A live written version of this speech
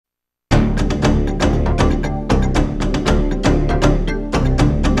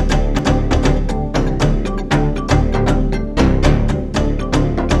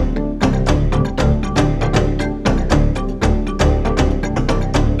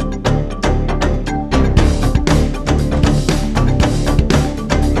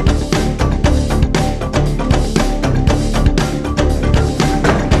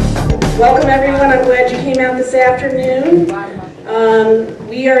everyone. I'm glad you came out this afternoon.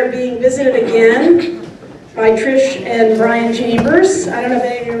 We are being visited again by Trish and Brian Chambers. I don't know if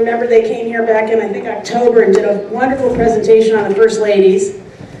any of you remember, they came here back in, I think, October and did a wonderful presentation on the First Ladies.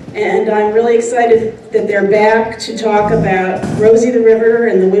 And I'm really excited that they're back to talk about Rosie the Riveter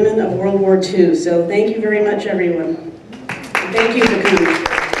and the women of World War II. So thank you very much, everyone. And thank you for coming.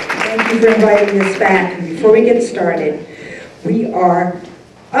 Thank you for inviting us back. And before we get started, we are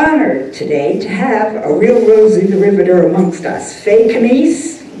honored today to have a real Rosie the Riveter amongst us. Faye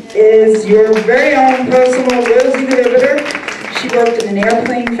Camise is your very own personal Rosie the Riveter. She worked in an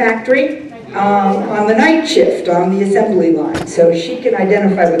airplane factory on the night shift on the assembly line, so she can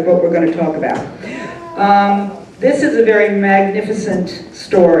identify with what we're going to talk about. This is a very magnificent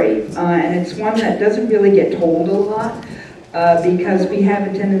story, and it's one that doesn't really get told a lot because we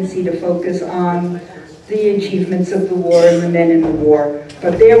have a tendency to focus on the achievements of the war and the men in the war.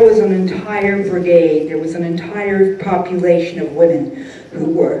 But there was an entire brigade, there was an entire population of women who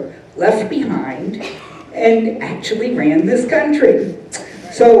were left behind and actually ran this country.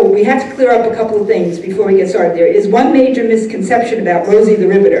 So we have to clear up a couple of things before we get started. There is one major misconception about Rosie the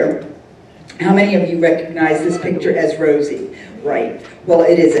Riveter. How many of you recognize this picture as Rosie? Right. Well,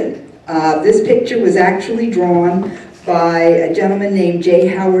 it isn't. This picture was actually drawn by a gentleman named J.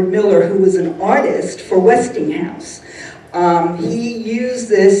 Howard Miller, who was an artist for Westinghouse. He used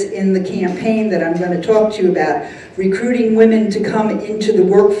this in the campaign that I'm going to talk to you about, recruiting women to come into the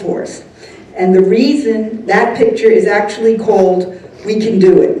workforce. And the reason that picture is actually called "We Can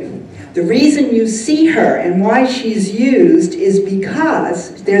Do It." The reason you see her and why she's used is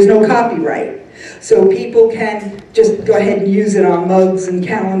because there's no copyright. So people can just go ahead and use it on mugs and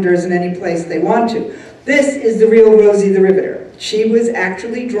calendars and any place they want to. This is the real Rosie the Riveter. She was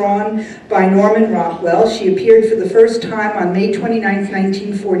actually drawn by Norman Rockwell. She appeared for the first time on May 29,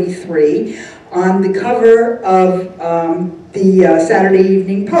 1943, on the cover of the Saturday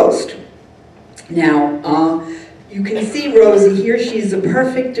Evening Post. Now, you can see Rosie here. She's a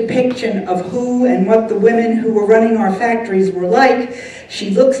perfect depiction of who and what the women who were running our factories were like. She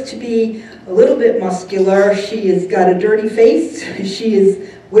looks to be a little bit muscular. She has got a dirty face. She is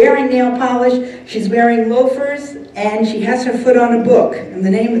wearing nail polish. She's wearing loafers, and she has her foot on a book. And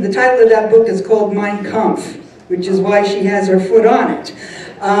the title of that book is called Mein Kampf, which is why she has her foot on it.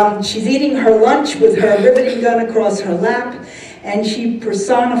 She's eating her lunch with her riveting gun across her lap, and she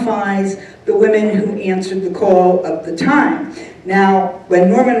personifies the women who answered the call of the time. Now,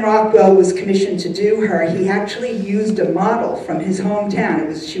 when Norman Rockwell was commissioned to do her, he actually used a model from his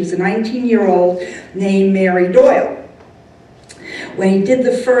hometown. She was a 19-year-old named Mary Doyle. When he did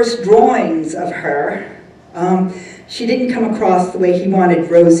the first drawings of her, she didn't come across the way he wanted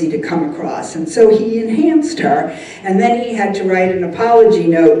Rosie to come across, and so he enhanced her, and then he had to write an apology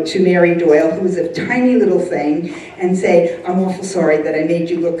note to Mary Doyle, who was a tiny little thing, and say, "I'm awful sorry that I made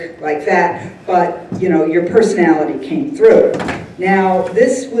you look like that, but you know, your personality came through." Now,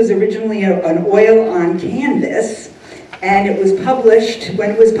 this was originally an oil on canvas, and it was published,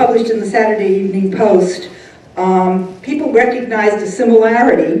 when it was published in the Saturday Evening Post, people recognized a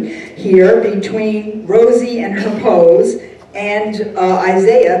similarity here between Rosie and her pose and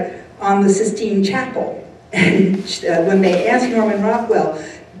Isaiah on the Sistine Chapel. And when they asked Norman Rockwell,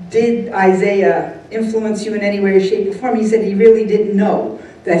 did Isaiah influence you in any way or shape or form, he said he really didn't know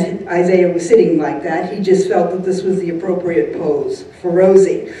that Isaiah was sitting like that. He just felt that this was the appropriate pose for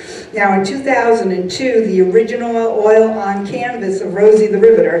Rosie. Now in 2002, the original oil on canvas of Rosie the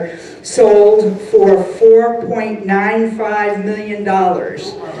Riveter sold for $4.95 million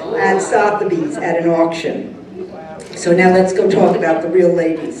at Sotheby's at an auction. So now let's go talk about the real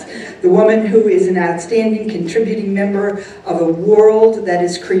ladies. The woman who is an outstanding contributing member of a world that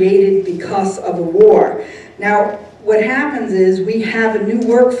is created because of a war. Now, what happens is we have a new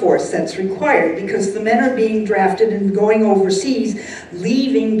workforce that's required because the men are being drafted and going overseas,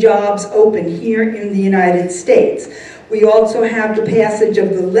 leaving jobs open here in the United States. We also have the passage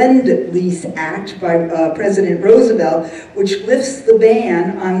of the Lend-Lease Act by President Roosevelt, which lifts the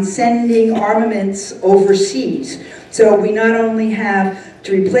ban on sending armaments overseas. So we not only have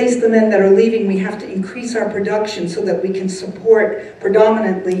to replace the men that are leaving, we have to increase our production so that we can support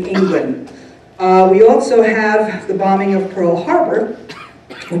predominantly England. We also have the bombing of Pearl Harbor,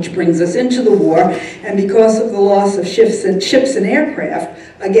 which brings us into the war, and because of the loss of ships and aircraft,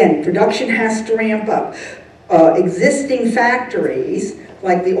 again, production has to ramp up. Existing factories,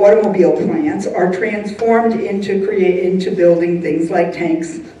 like the automobile plants, are transformed into building things like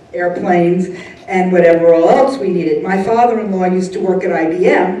tanks, airplanes, and whatever else we needed. My father-in-law used to work at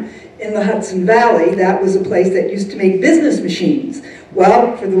IBM in the Hudson Valley. That was a place that used to make business machines.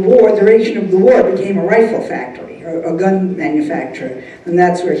 Well, for the war, duration of the war, it became a rifle factory, or a gun manufacturer, and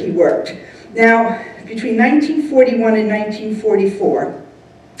that's where he worked. Now, between 1941 and 1944,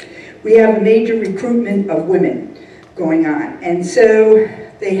 we have a major recruitment of women going on. And so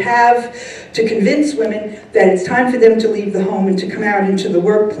they have to convince women that it's time for them to leave the home and to come out into the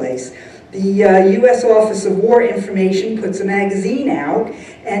workplace. The U.S. Office of War Information puts a magazine out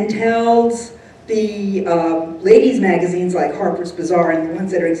and tells the ladies' magazines like Harper's Bazaar and the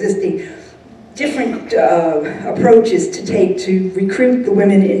ones that are existing different approaches to take to recruit the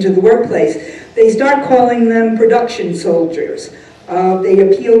women into the workplace. They start calling them production soldiers. They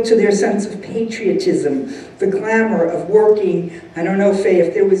appeal to their sense of patriotism, the glamour of working. I don't know, Faye,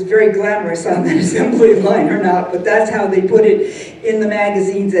 if there was very glamorous on that assembly line or not, but that's how they put it in the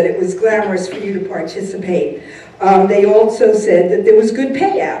magazines, that it was glamorous for you to participate. They also said that there was good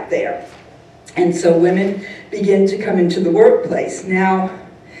pay out there. And so women begin to come into the workplace. Now,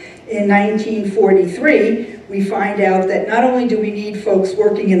 in 1943, we find out that not only do we need folks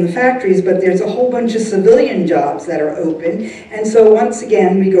working in the factories, but there's a whole bunch of civilian jobs that are open. And so once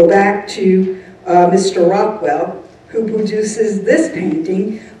again, we go back to Mr. Rockwell, who produces this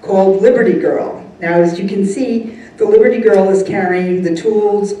painting called Liberty Girl. Now, as you can see, the Liberty Girl is carrying the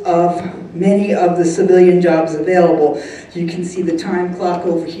tools of many of the civilian jobs available. You can see the time clock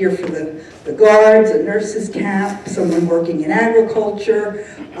over here for the guards, a nurse's cap, someone working in agriculture,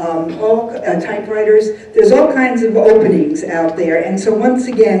 typewriters. There's all kinds of openings out there. And so once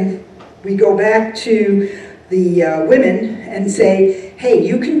again, we go back to the women and say, hey,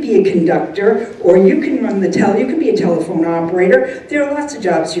 you can be a conductor, or you can run the you can be a telephone operator. There are lots of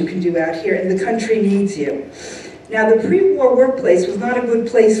jobs you can do out here, and the country needs you. Now, the pre-war workplace was not a good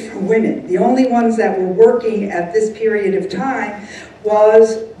place for women. The only ones that were working at this period of time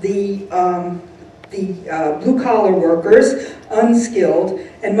was the blue-collar workers, unskilled,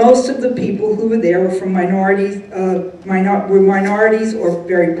 and most of the people who were there were from minorities or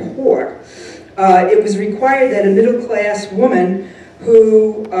very poor. It was required that a middle-class woman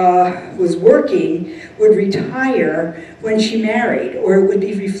who was working would retire when she married, or it would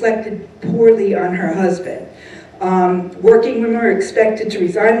be reflected poorly on her husband. Working women were expected to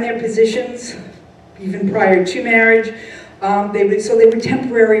resign their positions even prior to marriage. So they were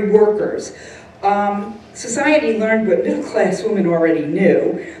temporary workers. Society learned what middle-class women already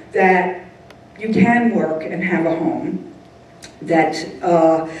knew, that you can work and have a home, that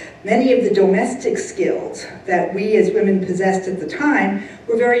many of the domestic skills that we as women possessed at the time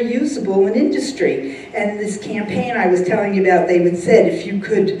were very usable in industry. And this campaign I was telling you about, they would said, if you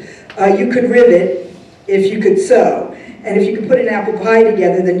could rivet, if you could sew, and if you could put an apple pie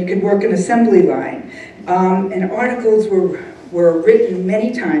together, then you could work an assembly line. And articles were written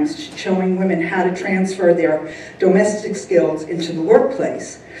many times showing women how to transfer their domestic skills into the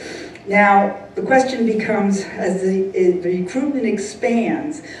workplace. Now, the question becomes, as the recruitment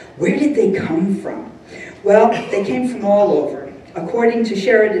expands, where did they come from? Well, they came from all over. According to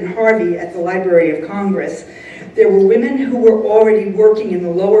Sheridan Harvey at the Library of Congress, there were women who were already working in the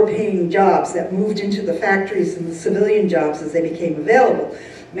lower paying jobs that moved into the factories and the civilian jobs as they became available.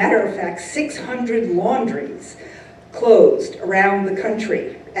 Matter of fact, 600 laundries closed around the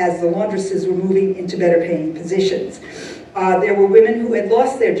country as the laundresses were moving into better paying positions. There were women who had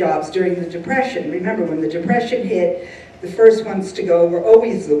lost their jobs during the Depression. Remember, when the Depression hit, the first ones to go were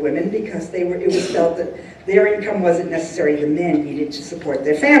always the women, because it was felt that their income wasn't necessary, the men needed to support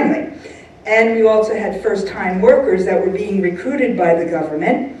their family. And we also had first-time workers that were being recruited by the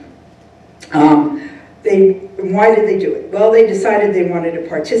government. Why did they do it? Well, they decided they wanted to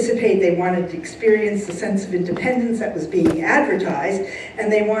participate, they wanted to experience the sense of independence that was being advertised,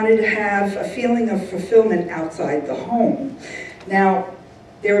 and they wanted to have a feeling of fulfillment outside the home. Now,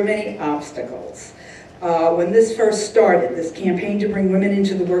 there were many obstacles. When this first started, this campaign to bring women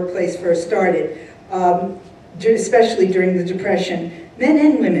into the workplace first started, especially during the Depression, men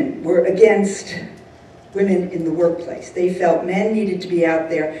and women were against women in the workplace. They felt men needed to be out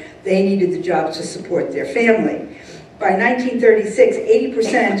there, they needed the jobs to support their family. By 1936,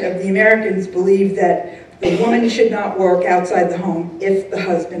 80% of the Americans believed that the woman should not work outside the home if the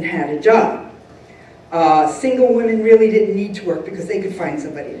husband had a job. Single women really didn't need to work because they could find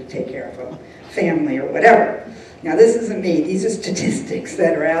somebody to take care of them, family or whatever. Now, this isn't me, these are statistics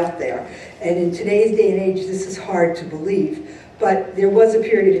that are out there. And in today's day and age, this is hard to believe. But there was a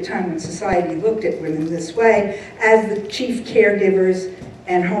period of time when society looked at women this way as the chief caregivers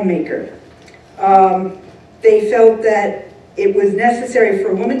and homemaker. They felt that it was necessary for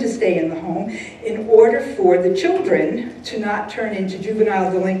a woman to stay in the home in order for the children to not turn into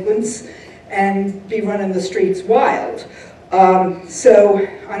juvenile delinquents and be running the streets wild. So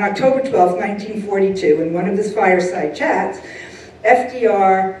on October 12, 1942, in one of his fireside chats,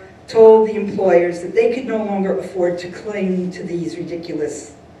 FDR told the employers that they could no longer afford to cling to these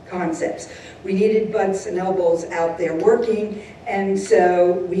ridiculous concepts. We needed butts and elbows out there working, and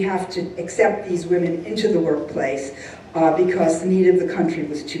so we have to accept these women into the workplace because the need of the country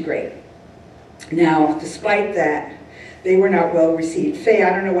was too great. Now, despite that, they were not well received. Faye,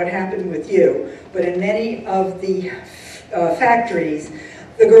 I don't know what happened with you, but in many of the factories,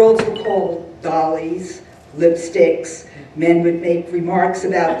 the girls were called dollies, lipsticks. Men would make remarks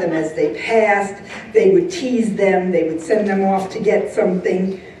about them as they passed. They would tease them. They would send them off to get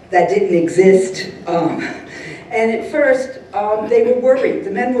something that didn't exist. And at first, they were worried.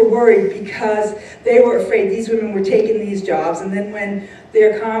 The men were worried because they were afraid these women were taking these jobs, and then when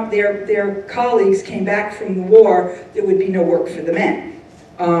their colleagues came back from the war, there would be no work for the men.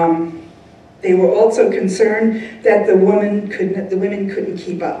 They were also concerned that the women couldn't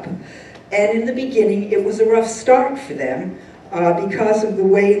keep up. And in the beginning, it was a rough start for them because of the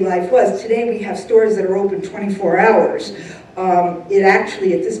way life was. Today, we have stores that are open 24 hours. It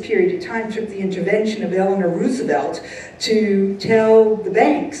actually, at this period of time, took the intervention of Eleanor Roosevelt to tell the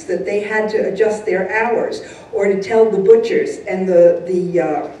banks that they had to adjust their hours, or to tell the butchers and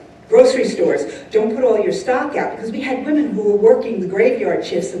the grocery stores, don't put all your stock out, because we had women who were working the graveyard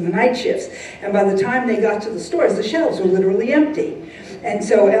shifts and the night shifts, and by the time they got to the stores, the shelves were literally empty. And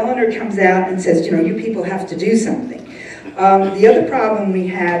so Eleanor comes out and says, you know, you people have to do something. The other problem we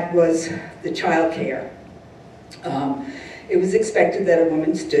had was the child care. It was expected that a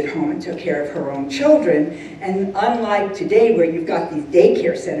woman stood home and took care of her own children, and unlike today where you've got these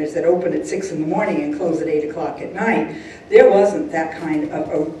daycare centers that open at 6 in the morning and close at 8 o'clock at night, there wasn't that kind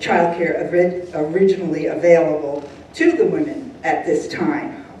of child care originally available to the women at this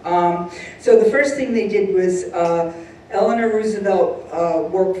time. So the first thing they did was Eleanor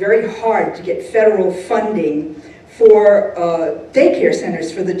Roosevelt worked very hard to get federal funding for daycare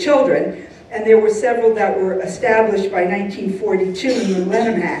centers for the children, and there were several that were established by 1942 in the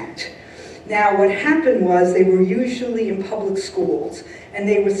Lanham Act. Now, what happened was they were usually in public schools, and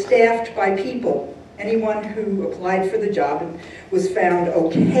they were staffed by people, anyone who applied for the job and was found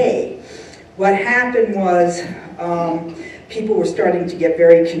okay. What happened was people were starting to get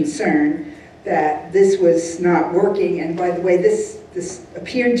very concerned that this was not working, and by the way, this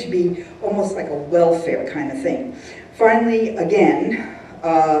appeared to be almost like a welfare kind of thing. Finally, again,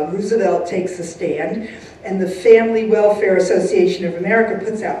 Roosevelt takes a stand, and the Family Welfare Association of America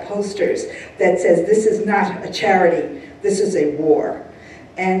puts out posters that says, this is not a charity, this is a war.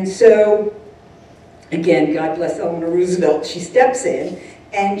 And so, again, God bless Eleanor Roosevelt, she steps in,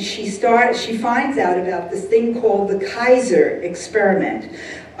 and she finds out about this thing called the Kaiser experiment.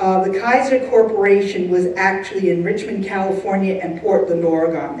 The Kaiser Corporation was actually in Richmond, California and Portland,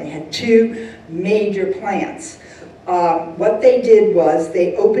 Oregon. They had two major plants. What they did was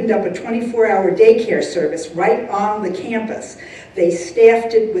they opened up a 24-hour daycare service right on the campus. They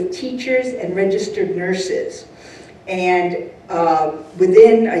staffed it with teachers and registered nurses. And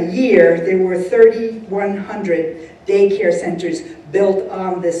within a year, there were 3,100 daycare centers built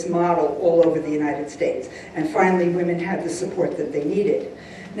on this model all over the United States. And finally, women had the support that they needed.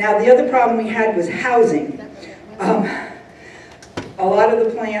 Now, the other problem we had was housing. A lot of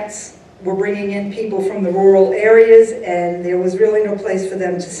the plants were bringing in people from the rural areas, and there was really no place for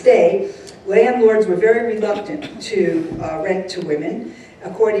them to stay. Landlords were very reluctant to rent to women.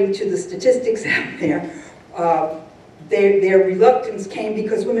 According to the statistics out there, their reluctance came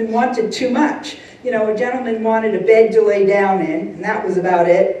because women wanted too much. You know, a gentleman wanted a bed to lay down in, and that was about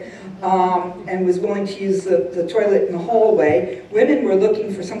it, and was willing to use the toilet in the hallway. Women were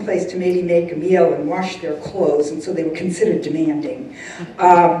looking for some place to maybe make a meal and wash their clothes, and so they were considered demanding.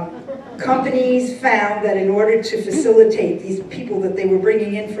 Companies found that in order to facilitate these people that they were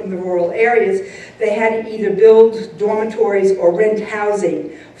bringing in from the rural areas, they had to either build dormitories or rent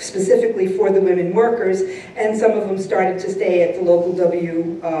housing specifically for the women workers, and some of them started to stay at the local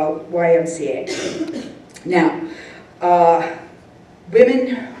YMCA. Now,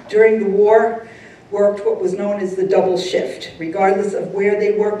 women during the war worked what was known as the double shift. Regardless of where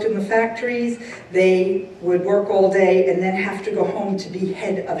they worked in the factories, they would work all day and then have to go home to be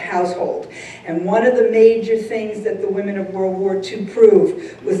head of household. And one of the major things that the women of World War II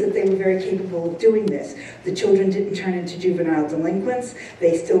proved was that they were very capable of doing this. The children didn't turn into juvenile delinquents.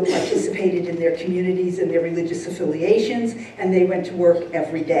 They still participated in their communities and their religious affiliations, and they went to work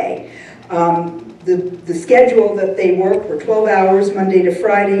every day. The schedule that they worked were 12 hours Monday to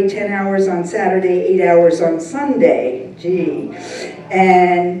Friday, 10 hours on Saturday, 8 hours on Sunday, gee.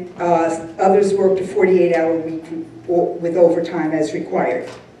 And others worked a 48-hour week or with overtime as required.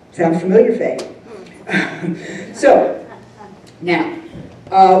 Sound familiar, Faye? So, now,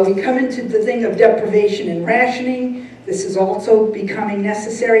 we come into the thing of deprivation and rationing. This is also becoming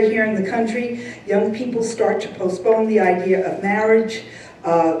necessary here in the country. Young people start to postpone the idea of marriage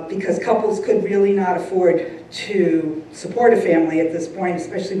because couples could really not afford to support a family at this point,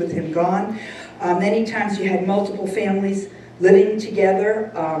 especially with him gone. Many times you had multiple families living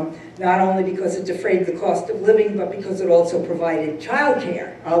together, not only because it defrayed the cost of living, but because it also provided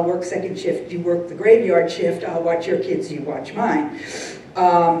childcare. I'll work second shift, you work the graveyard shift, I'll watch your kids, you watch mine.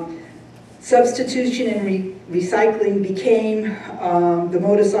 Substitution and recycling became the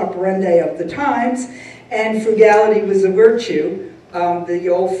modus operandi of the times, and frugality was a virtue. The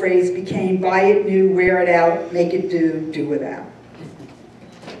old phrase became, buy it new, wear it out, make it do without.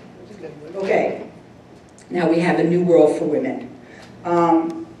 Okay, now we have a new world for women.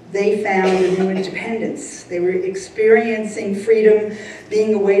 They found a new independence. They were experiencing freedom,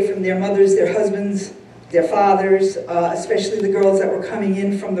 being away from their mothers, their husbands, their fathers, especially the girls that were coming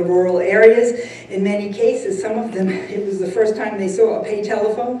in from the rural areas. In many cases, some of them, it was the first time they saw a pay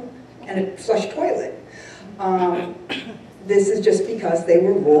telephone and a flush toilet. This is just because they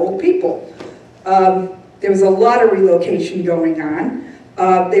were rural people. There was a lot of relocation going on.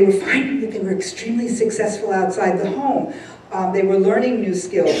 They were finding that they were extremely successful outside the home. They were learning new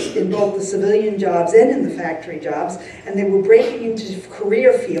skills in both the civilian jobs and in the factory jobs, and they were breaking into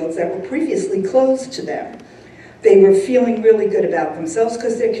career fields that were previously closed to them. They were feeling really good about themselves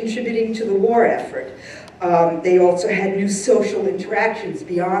because they're contributing to the war effort. They also had new social interactions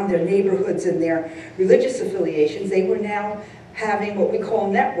beyond their neighborhoods and their religious affiliations. They were now having what we call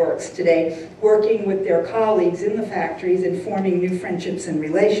networks today, working with their colleagues in the factories and forming new friendships and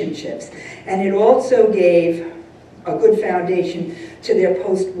relationships. And it also gave a good foundation to their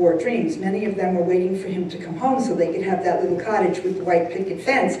post-war dreams. Many of them were waiting for him to come home so they could have that little cottage with the white picket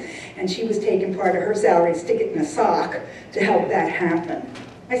fence, and she was taking part of her salary, stick it in a sock to help that happen.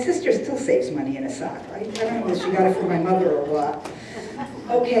 My sister still saves money in a sock, right? I don't know if she got it from my mother or what.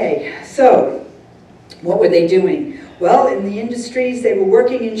 Okay, so what were they doing? Well, in the industries, they were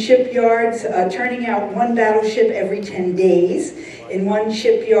working in shipyards, turning out one battleship every 10 days. In one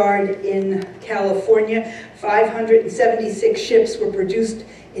shipyard in California, 576 ships were produced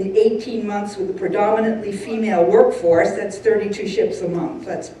in 18 months with a predominantly female workforce. That's 32 ships a month.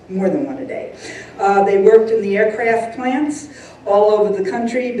 That's more than one a day. They worked in the aircraft plants all over the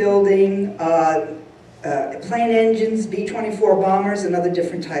country, building plane engines, B-24 bombers, and other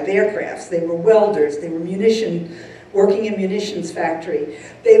different type aircrafts. They were welders. They were working in munitions factory.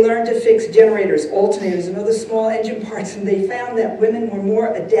 They learned to fix generators, alternators, and other small engine parts, and they found that women were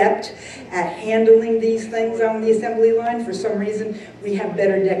more adept at handling these things on the assembly line. For some reason, we have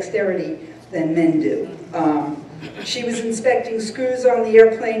better dexterity than men do. She was inspecting screws on the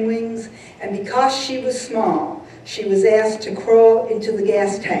airplane wings, and because she was small, she was asked to crawl into the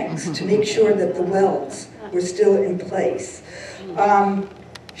gas tanks to make sure that the welds were still in place.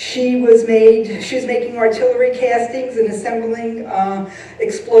 She was making artillery castings and assembling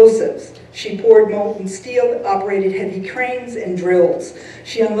explosives. She poured molten steel, operated heavy cranes and drills.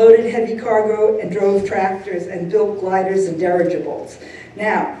 She unloaded heavy cargo and drove tractors and built gliders and dirigibles.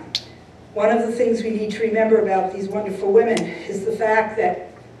 Now, one of the things we need to remember about these wonderful women is the fact that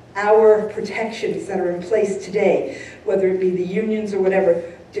our protections that are in place today, whether it be the unions or whatever,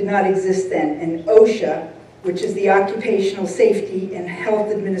 did not exist then. And OSHA, which is the Occupational Safety and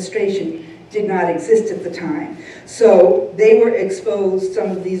Health Administration, did not exist at the time. So they were exposed,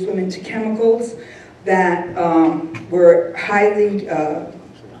 some of these women, to chemicals that were highly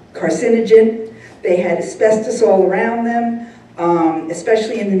carcinogen. They had asbestos all around them,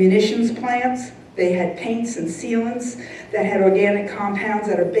 especially in the munitions plants. They had paints and sealants that had organic compounds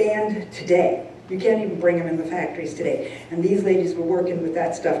that are banned today. You can't even bring them in the factories today. And these ladies were working with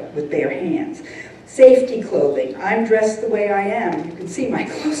that stuff with bare hands. Safety clothing. I'm dressed the way I am. You can see my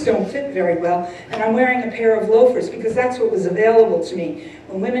clothes don't fit very well, and I'm wearing a pair of loafers because that's what was available to me.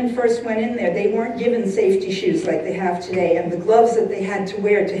 When women first went in there, they weren't given safety shoes like they have today, and the gloves that they had to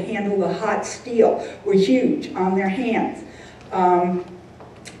wear to handle the hot steel were huge on their hands.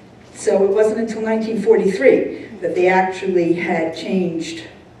 So it wasn't until 1943 that they actually had changed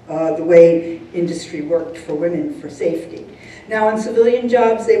the way industry worked for women for safety. Now, in civilian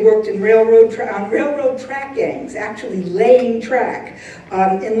jobs, they worked in railroad track gangs, actually laying track.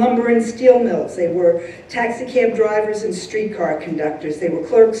 In lumber and steel mills, they were taxi cab drivers and streetcar conductors. They were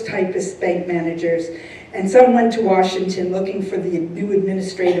clerks, typists, bank managers, and some went to Washington looking for the new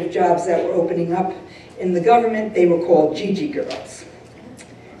administrative jobs that were opening up in the government. They were called Gigi girls.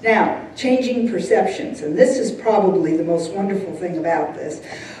 Now, changing perceptions, and this is probably the most wonderful thing about this.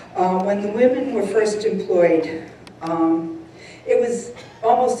 When the women were first employed, it was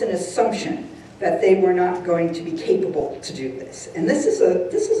almost an assumption that they were not going to be capable to do this. And this is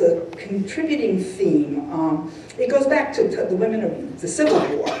a contributing theme. It goes back to the women of the Civil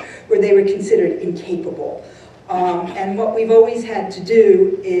War, where they were considered incapable. And what we've always had to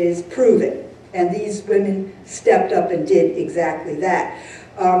do is prove it. And these women stepped up and did exactly that.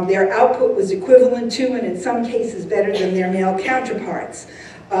 Their output was equivalent to, and in some cases better than, their male counterparts.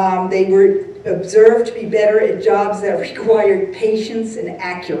 They were observed to be better at jobs that required patience and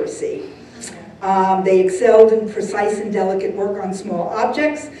accuracy. They excelled in precise and delicate work on small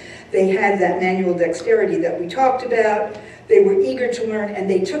objects. They had that manual dexterity that we talked about. They were eager to learn, and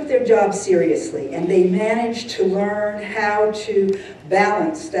they took their job seriously, and they managed to learn how to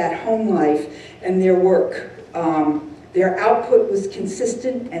balance that home life and their work. Their output was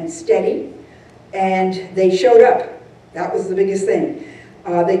consistent and steady, and they showed up. That was the biggest thing.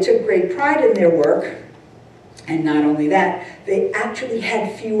 They took great pride in their work, and not only that, they actually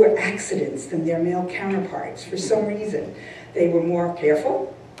had fewer accidents than their male counterparts for some reason. They were more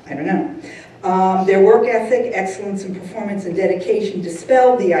careful, I don't know. Their work ethic, excellence in performance, and dedication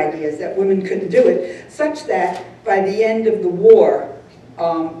dispelled the ideas that women couldn't do it, such that by the end of the war,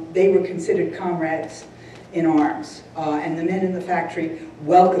 they were considered comrades in arms, and the men in the factory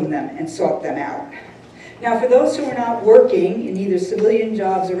welcomed them and sought them out. Now, for those who were not working in either civilian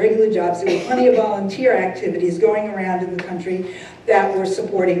jobs or regular jobs, there were plenty of volunteer activities going around in the country that were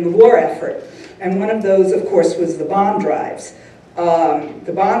supporting the war effort. And one of those, of course, was the bond drives.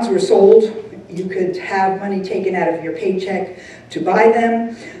 The bonds were sold. You could have money taken out of your paycheck to buy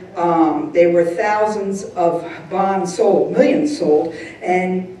them. There were thousands of bonds sold, millions sold,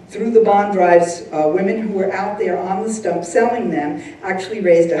 and through the bond drives, women who were out there on the stump selling them actually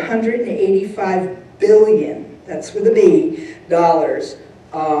raised $185 billion, that's with a B, dollars,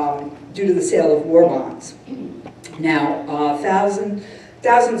 due to the sale of war bonds. Now,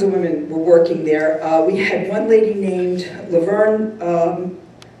 thousands of women were working there. We had one lady named Laverne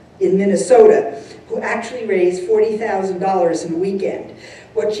in Minnesota who actually raised $40,000 in a weekend.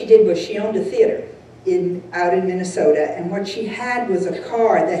 What she did was she owned a theater out in Minnesota, and what she had was a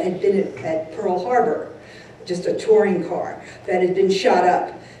car that had been at Pearl Harbor, just a touring car that had been shot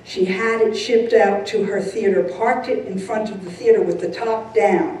up. She had it shipped out to her theater, parked it in front of the theater with the top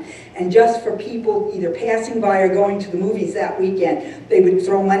down, and just for people either passing by or going to the movies that weekend, they would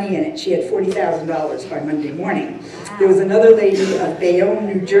throw money in it. She had $40,000 by Monday morning. There was another lady of Bayonne,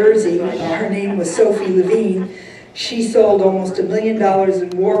 New Jersey. Her name was Sophie Levine. She sold almost $1 million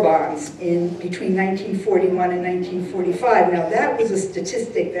in war bonds in between 1941 and 1945. Now, that was a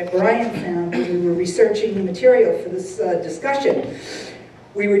statistic that Brian found when we were researching the material for this discussion.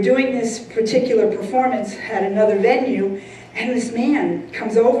 We were doing this particular performance at another venue, and this man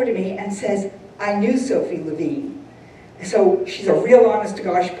comes over to me and says, I knew Sophie Levine. So she's a real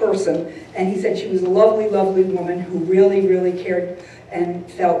honest-to-gosh person, and he said she was a lovely, lovely woman who really, really cared and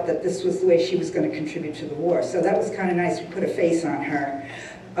felt that this was the way she was going to contribute to the war. So that was kind of nice. We put a face on her.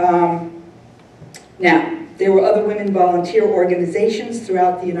 Now, there were other women volunteer organizations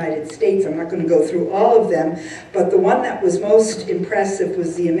throughout the United States. I'm not going to go through all of them, but the one that was most impressive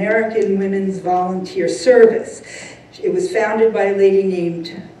was the American Women's Volunteer Service. It was founded by a lady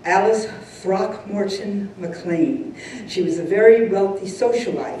named Alice Throckmorton McLean. She was a very wealthy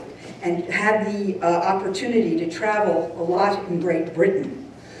socialite and had the opportunity to travel a lot in Great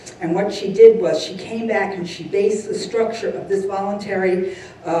Britain. And what she did was she came back and she based the structure of this voluntary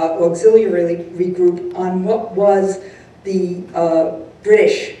auxiliary group on what was the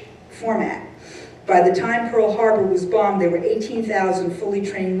British format. By the time Pearl Harbor was bombed, there were 18,000 fully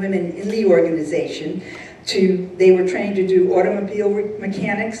trained women in the organization. They were trained to do automobile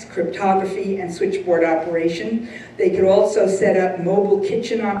mechanics, cryptography, and switchboard operation. They could also set up mobile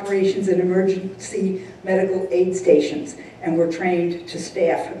kitchen operations and emergency medical aid stations, and were trained to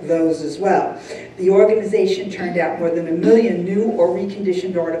staff those as well. The organization turned out more than 1 million new or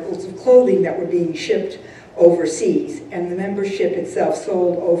reconditioned articles of clothing that were being shipped overseas, and the membership itself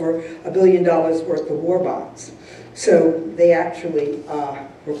sold over $1 billion worth of war bonds. So they actually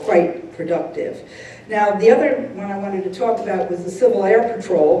were quite productive. Now, the other one I wanted to talk about was the Civil Air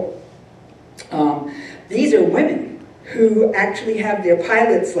Patrol. These are women who actually have their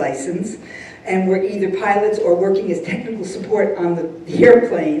pilot's license and were either pilots or working as technical support on the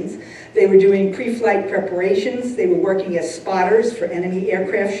airplanes. They were doing pre-flight preparations. They were working as spotters for enemy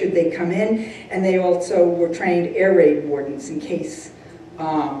aircraft should they come in, and they also were trained air raid wardens in case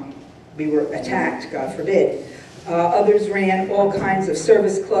we were attacked, God forbid. Others ran all kinds of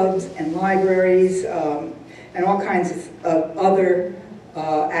service clubs and libraries and all kinds of other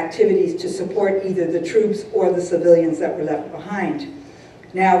activities to support either the troops or the civilians that were left behind.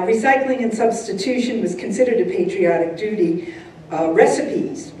 Now, recycling and substitution was considered a patriotic duty.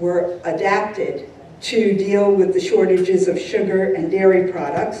 Recipes were adapted to deal with the shortages of sugar and dairy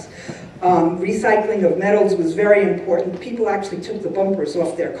products. Recycling of metals was very important. People actually took the bumpers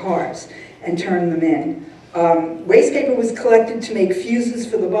off their cars and turned them in. Waste paper was collected to make fuses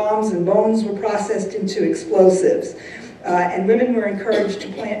for the bombs, and bones were processed into explosives. And women were encouraged to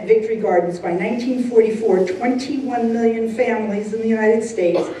plant victory gardens. By 1944, 21 million families in the United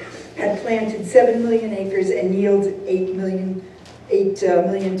States had planted 7 million acres and yielded 8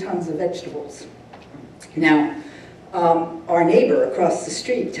 million tons of vegetables. Now, our neighbor across the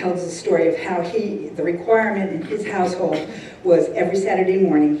street tells the story of how the requirement in his household was every Saturday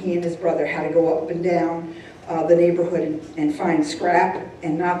morning, he and his brother had to go up and down the neighborhood and find scrap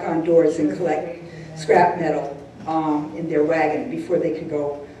and knock on doors and collect scrap metal in their wagon before they could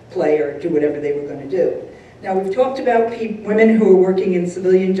go play or do whatever they were going to do. Now, we've talked about women who are working in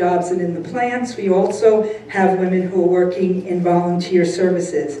civilian jobs and in the plants. We also have women who are working in volunteer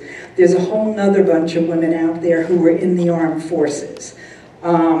services. There's a whole nother bunch of women out there who are in the armed forces.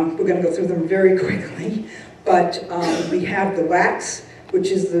 We're going to go through them very quickly, but we have the WACs,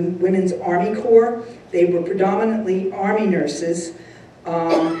 which is the Women's Army Corps. They were predominantly Army nurses,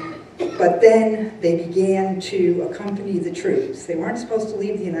 but then they began to accompany the troops. They weren't supposed to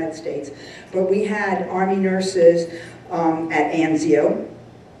leave the United States, but we had Army nurses at Anzio,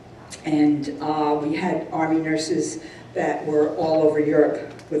 and we had Army nurses that were all over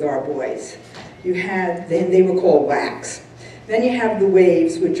Europe with our boys. Then they were called WACs. Then you have the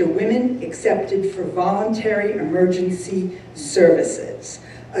WAVES, which are women accepted for voluntary emergency services.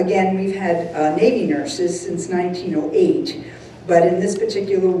 Again, we've had Navy nurses since 1908. But in this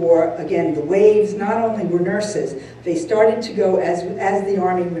particular war, again, the WAVES not only were nurses, they started to go, as the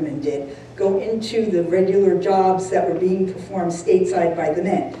Army women did, go into the regular jobs that were being performed stateside by the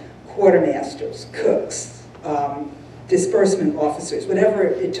men. Quartermasters, cooks, disbursement officers, whatever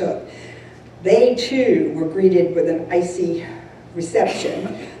it took. They too were greeted with an icy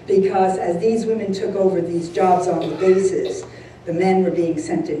reception because as these women took over these jobs on the bases, the men were being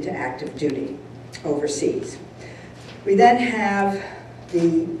sent into active duty overseas. We then have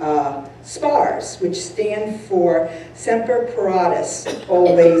the SPARS, which stand for Semper Paratus,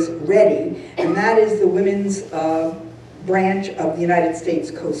 always ready, and that is the women's branch of the United States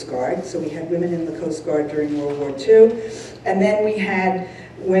Coast Guard. So we had women in the Coast Guard during World War II, and then we had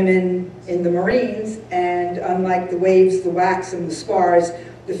women in the Marines, and unlike the WAVES, the WACs, and the SPARS,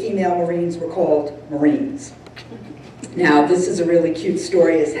 the female Marines were called Marines. Now, this is a really cute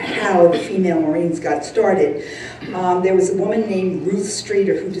story as to how the female Marines got started. There was a woman named Ruth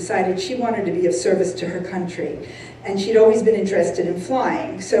Streeter who decided she wanted to be of service to her country, and she'd always been interested in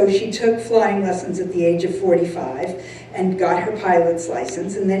flying. So she took flying lessons at the age of 45 and got her pilot's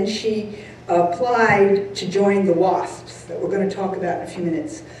license, and then she applied to join the WASPs that we're going to talk about in a few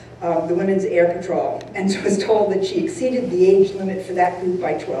minutes, the Women's Air Patrol, and was told that she exceeded the age limit for that group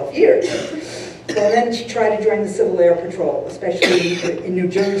by 12 years. Well, then she tried to join the Civil Air Patrol, especially in New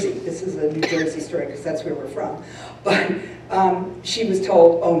Jersey. This is a New Jersey story because that's where we're from. But she was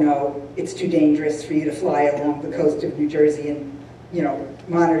told, oh no, it's too dangerous for you to fly along the coast of New Jersey and, you know,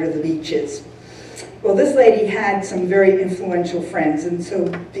 monitor the beaches. Well, this lady had some very influential friends, and so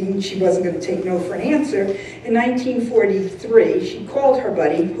being she wasn't going to take no for an answer, in 1943, she called her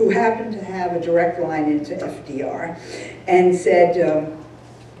buddy, who happened to have a direct line into FDR, and said,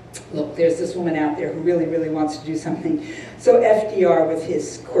 look, there's this woman out there who really, really wants to do something. So FDR, with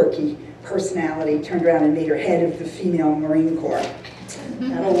his quirky personality, turned around and made her head of the female Marine Corps.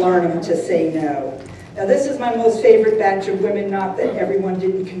 That'll learn them to say no. Now, this is my most favorite batch of women, not that everyone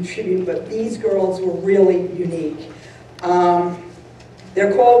didn't contribute, but these girls were really unique.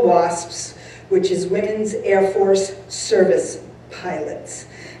 They're called WASPs, which is Women's Air Force Service Pilots.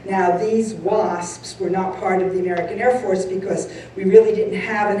 Now, these WASPs were not part of the American Air Force because we really didn't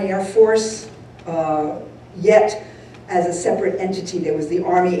have an Air Force yet as a separate entity. There was the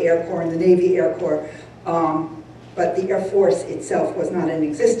Army Air Corps and the Navy Air Corps, but the Air Force itself was not in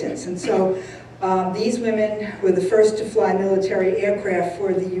existence. And so these women were the first to fly military aircraft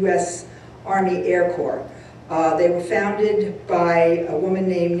for the U.S. Army Air Corps. They were founded by a woman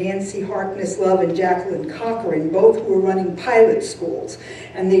named Nancy Harkness Love and Jacqueline Cochran, both who were running pilot schools.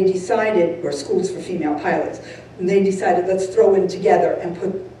 And they decided, or schools for female pilots, and they decided, let's throw in together and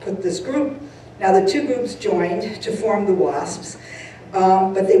put this group. Now, the two groups joined to form the WASPs.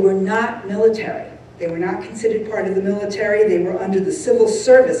 but they were not military. They were not considered part of the military. They were under the Civil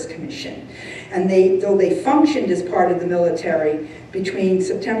Service Commission. And though they functioned as part of the military between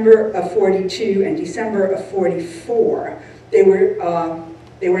September of 42 and December of 44, they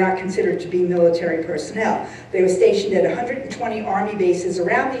were not considered to be military personnel. They were stationed at 120 Army bases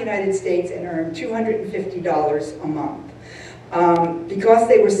around the United States and earned $250 a month. Because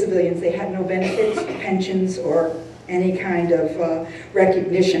they were civilians, they had no benefits, pensions, or any kind of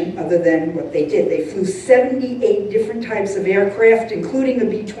recognition other than what they did. They flew 78 different types of aircraft, including a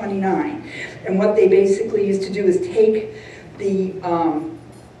B-29. And what they basically used to do is take the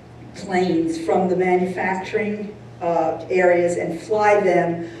planes from the manufacturing areas and fly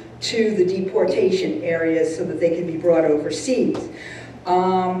them to the deportation areas so that they could be brought overseas.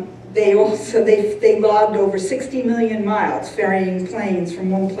 They logged over 60 million miles ferrying planes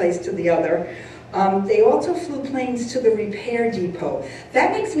from one place to the other. They also flew planes to the repair depot.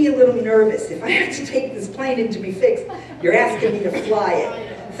 That makes me a little nervous. If I have to take this plane in to be fixed, you're asking me to fly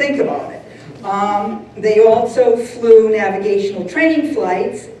it. Think about it. They also flew navigational training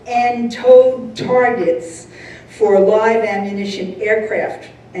flights and towed targets for live ammunition aircraft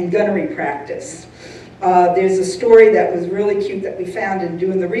and gunnery practice. There's a story that was really cute that we found in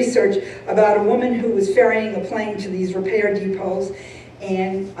doing the research about a woman who was ferrying a plane to these repair depots,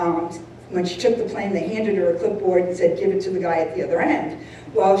 and when she took the plane, they handed her a clipboard and said, give it to the guy at the other end.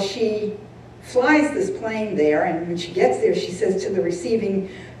 Well, she flies this plane there, and when she gets there, she says to the receiving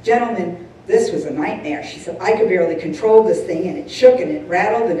gentleman, this was a nightmare. She said, I could barely control this thing, and it shook, and it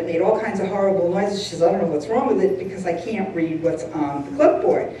rattled, and it made all kinds of horrible noises. She says, I don't know what's wrong with it because I can't read what's on the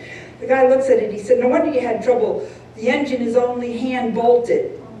clipboard. The guy looks at it, he said, no wonder you had trouble. The engine is only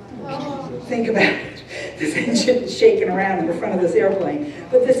hand-bolted. Think about it. This engine is shaking around in the front of this airplane.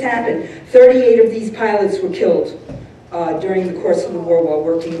 But this happened. 38 of these pilots were killed during the course of the war while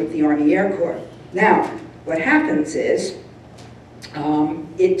working with the Army Air Corps. Now, what happens is,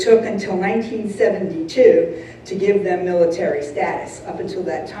 it took until 1972 to give them military status. Up until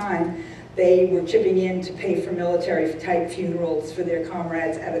that time, they were chipping in to pay for military-type funerals for their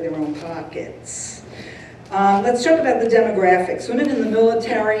comrades out of their own pockets. Let's talk about the demographics. Women in the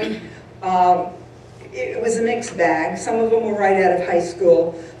military, it was a mixed bag. Some of them were right out of high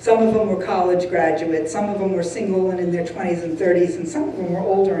school. Some of them were college graduates. Some of them were single and in their 20s and 30s. And some of them were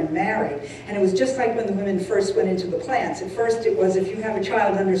older and married. And it was just like when the women first went into the plants. At first it was, if you have a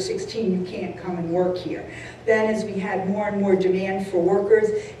child under 16, you can't come and work here. Then as we had more and more demand for workers,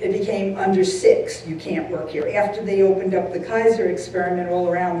 it became under 6, you can't work here. After they opened up the Kaiser experiment all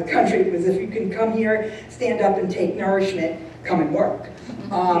around the country, it was if you can come here, stand up and take nourishment, come and work.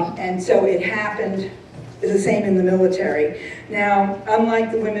 And so it happened the same in the military. Now,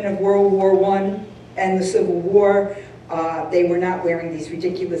 unlike the women of World War I and the Civil War, they were not wearing these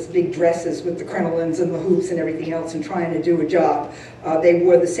ridiculous big dresses with the crinolines and the hoops and everything else and trying to do a job. They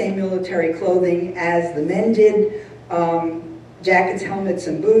wore the same military clothing as the men did, jackets, helmets,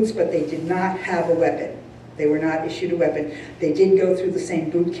 and boots, but they did not have a weapon. They were not issued a weapon. They did go through the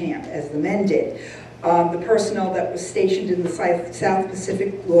same boot camp as the men did. The personnel that was stationed in the South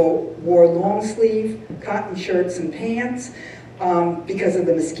Pacific wore long sleeve, cotton shirts and pants because of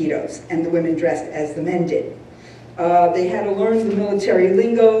the mosquitoes, and the women dressed as the men did. They had to learn the military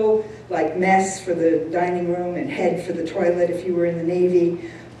lingo, like mess for the dining room and head for the toilet if you were in the Navy.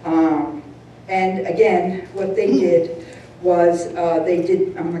 And again, what they did was,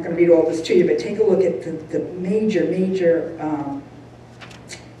 I'm not going to read all this to you, but take a look at the major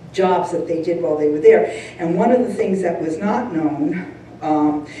jobs that they did while they were there. And one of the things that was not known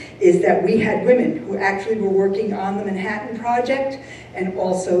is that we had women who actually were working on the Manhattan Project and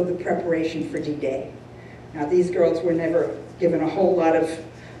also the preparation for D-Day. Now, these girls were never given a whole lot of,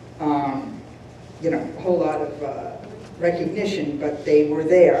 recognition, but they were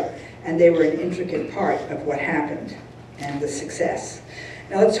there, and they were an intricate part of what happened and the success.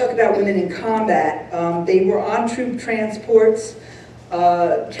 Now, let's talk about women in combat. They were on troop transports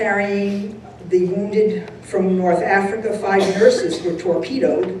carrying the wounded from North Africa. 5 nurses were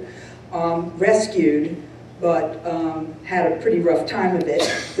torpedoed, rescued, but had a pretty rough time of it.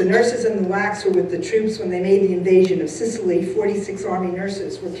 The nurses and the WACs were with the troops when they made the invasion of Sicily. 46 Army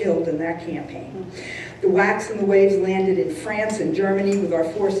nurses were killed in that campaign. The WACs and the Waves landed in France and Germany with our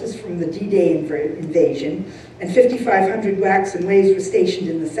forces from the D-Day invasion, and 5,500 WACs and Waves were stationed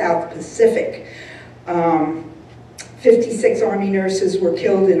in the South Pacific. 56 Army nurses were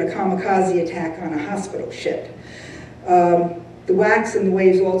killed in a kamikaze attack on a hospital ship. The WACs and the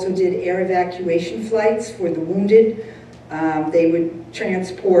Waves also did air evacuation flights for the wounded. They would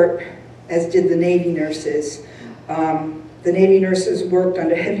transport, as did the Navy nurses, The Navy nurses worked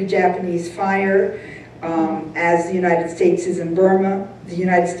under heavy Japanese fire as the United States is in Burma. The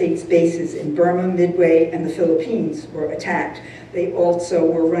United States bases in Burma, Midway, and the Philippines were attacked. They also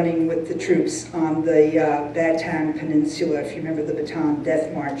were running with the troops on the Bataan Peninsula, if you remember the Bataan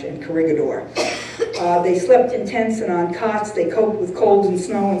Death March, and Corregidor. They slept in tents and on cots. They coped with cold and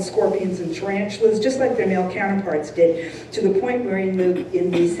snow and scorpions and tarantulas, just like their male counterparts did, to the point where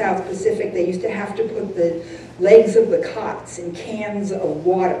in the South Pacific, they used to have to put the legs of the cots in cans of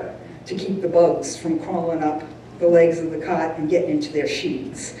water to keep the bugs from crawling up the legs of the cot and getting into their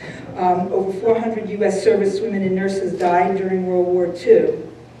sheets. Over 400 U.S. servicewomen and nurses died during World War II.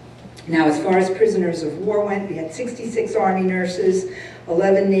 Now, as far as prisoners of war went, we had 66 Army nurses,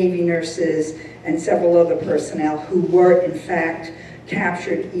 11 Navy nurses, and several other personnel who were, in fact,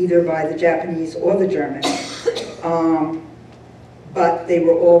 captured either by the Japanese or the Germans. But they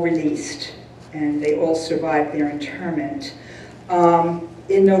were all released, and they all survived their internment.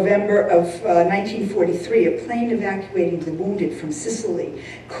 In November of 1943, a plane evacuating the wounded from Sicily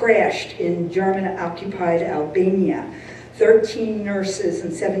crashed in German-occupied Albania. 13 nurses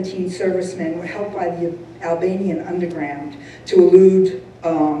and 17 servicemen were helped by the Albanian underground to elude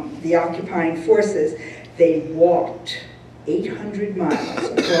the occupying forces. They walked 800 miles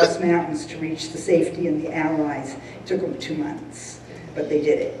across mountains to reach the safety of the Allies. It took them 2 months, but they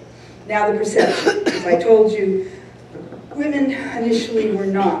did it. Now the perception. As I told you, women initially were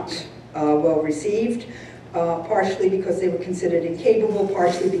not well received, partially because they were considered incapable,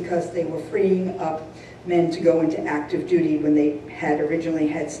 partially because they were freeing up men to go into active duty when they had originally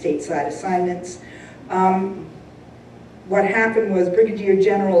had stateside assignments. What happened was Brigadier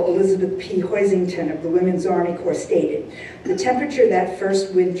General Elizabeth P. Hoisington of the Women's Army Corps stated, "The temperature that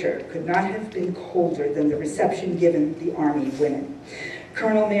first winter could not have been colder than the reception given the Army women."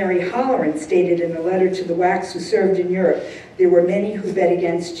 Colonel Mary Holleran stated in a letter to the WACs who served in Europe, "There were many who bet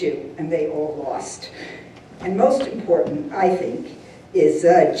against you, and they all lost." And most important, I think, is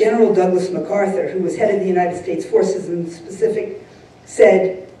General Douglas MacArthur, who was head of the United States Forces in the Pacific,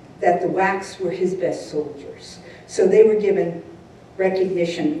 said that the WACs were his best soldiers. So they were given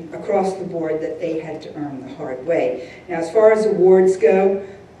recognition across the board that they had to earn the hard way. Now, as far as awards go,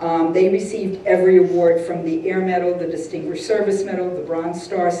 they received every award from the Air Medal, the Distinguished Service Medal, the Bronze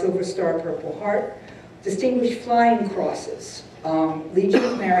Star, Silver Star, Purple Heart, Distinguished Flying Crosses, Legion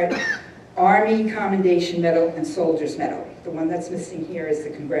of Merit, Army Commendation Medal, and Soldier's Medal. The one that's missing here is the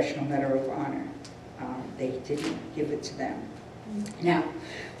Congressional Medal of Honor. They didn't give it to them. Now,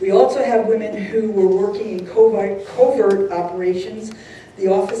 we also have women who were working in covert operations. The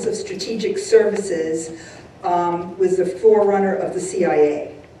Office of Strategic Services was the forerunner of the CIA.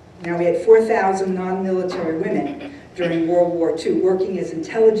 Now, we had 4,000 non-military women during World War II working as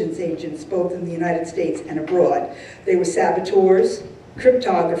intelligence agents both in the United States and abroad. They were saboteurs,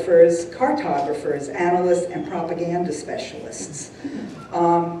 cryptographers, cartographers, analysts, and propaganda specialists.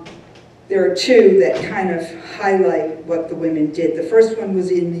 There are two that kind of highlight what the women did. The first one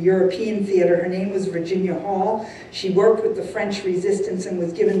was in the European theater. Her name was Virginia Hall. She worked with the French resistance and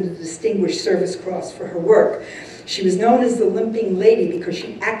was given the Distinguished Service Cross for her work. She was known as the Limping Lady because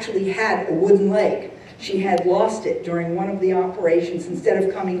she actually had a wooden leg. She had lost it during one of the operations. Instead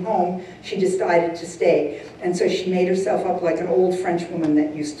of coming home, she decided to stay. And so she made herself up like an old French woman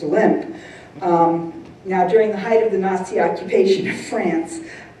that used to limp. Now, during the height of the Nazi occupation of France,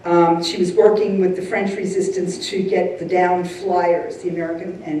 she was working with the French resistance to get the downed flyers, the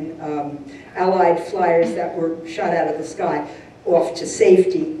American and Allied flyers that were shot out of the sky, off to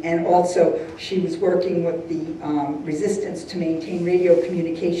safety. And also, she was working with the resistance to maintain radio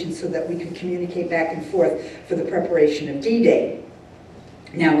communication so that we could communicate back and forth for the preparation of D-Day.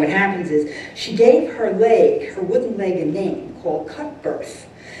 Now, what happens is, she gave her leg, her wooden leg, a name called Cutbirth.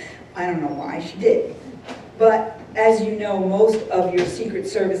 I don't know why she did. But as you know, most of your Secret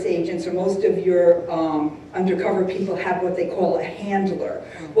Service agents or most of your undercover people have what they call a handler.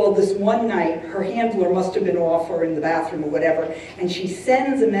 Well, this one night, her handler must have been off or in the bathroom or whatever, and she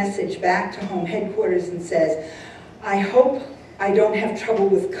sends a message back to home headquarters and says, "I hope I don't have trouble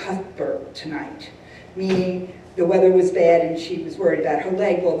with Cuthbert tonight," meaning the weather was bad and she was worried about her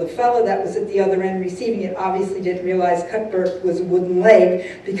leg. Well, the fellow that was at the other end receiving it obviously didn't realize Cuthbert was a wooden leg,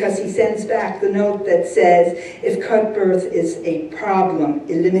 because he sends back the note that says, "If Cuthbert is a problem,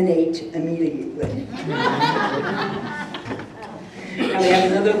 eliminate immediately." Now we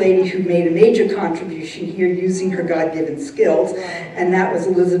have another lady who made a major contribution here using her God-given skills, and that was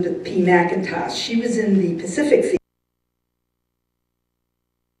Elizabeth P. McIntosh. She was in the Pacific Theater.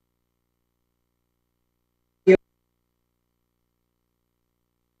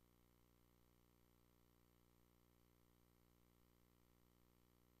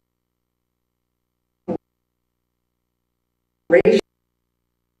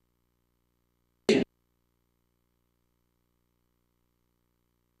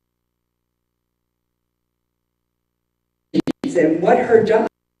 and what her job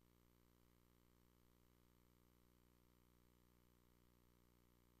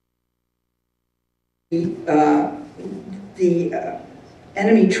the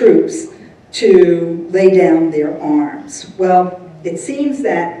enemy troops to lay down their arms. Well, it seems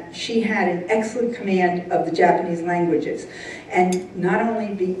that she had an excellent command of the Japanese languages, and not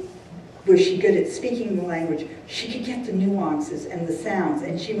only was she good at speaking the language, she could get the nuances and the sounds,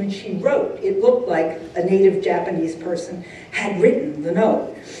 and when she wrote, it looked like a native Japanese person had written the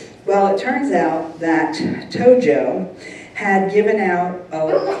note. Well, it turns out that Tojo had given out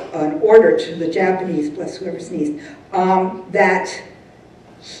an order to the Japanese, bless whoever sneezed, that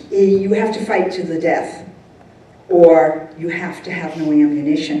you have to fight to the death, or you have to have no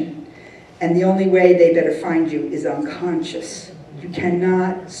ammunition, and the only way they better find you is unconscious. You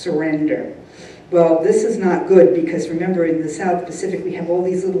cannot surrender. Well, this is not good, because remember, in the South Pacific we have all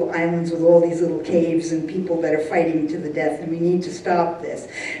these little islands with all these little caves and people that are fighting to the death, and we need to stop this.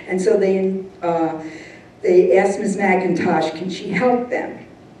 And so they asked Ms. McIntosh, can she help them?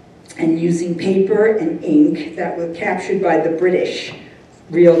 And using paper and ink that were captured by the British,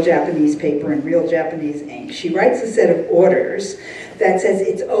 real Japanese paper and real Japanese ink, she writes a set of orders that says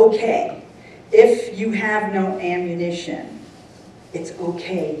it's okay. If you have no ammunition, it's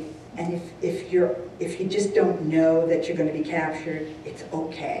okay. And if you just don't know that you're going to be captured, it's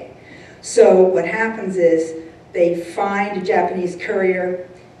okay. So what happens is they find a Japanese courier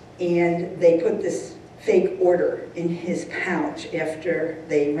and they put this fake order in his pouch after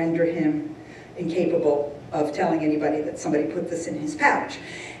they render him incapable of telling anybody that somebody put this in his pouch.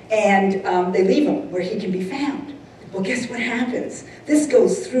 And they leave him where he can be found. Well, guess what happens? This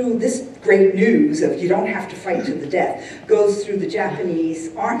goes through, this great news of you don't have to fight to the death, goes through the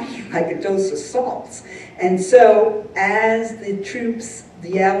Japanese army like a dose of salts. And so as the troops,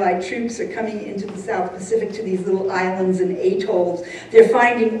 the Allied troops, are coming into the South Pacific to these little islands and atolls, they're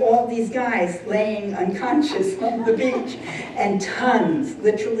finding all these guys laying unconscious on the beach, and tons,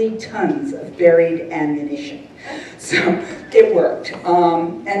 literally tons of buried ammunition. So it worked,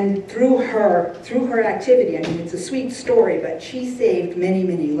 and through her activity, I mean, it's a sweet story, but she saved many,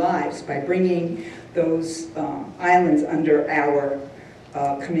 many lives by bringing those islands under our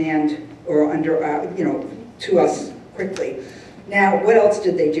command, or under our, to us quickly. Now, what else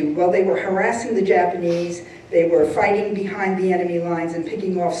did they do? Well, they were harassing the Japanese. They were fighting behind the enemy lines and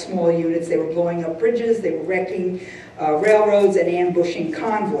picking off small units. They were blowing up bridges. They were wrecking railroads and ambushing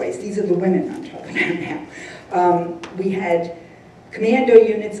convoys. These are the women I'm talking about now. We had commando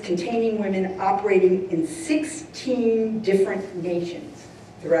units containing women operating in 16 different nations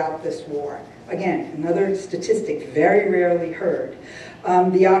throughout this war. Again, another statistic very rarely heard.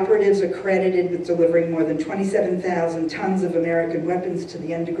 The operatives are credited with delivering more than 27,000 tons of American weapons to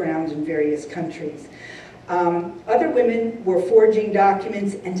the underground in various countries. Other women were forging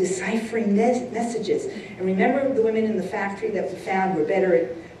documents and deciphering messages. And remember, the women in the factory that we found were better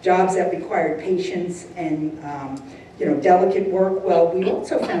at jobs that required patience and delicate work. Well, we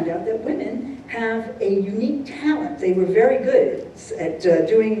also found out that women have a unique talent. They were very good at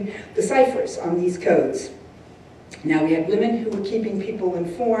doing the ciphers on these codes. Now, we had women who were keeping people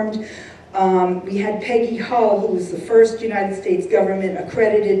informed. We had Peggy Hull, who was the first United States government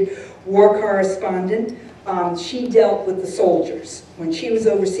accredited war correspondent. She dealt with the soldiers. When she was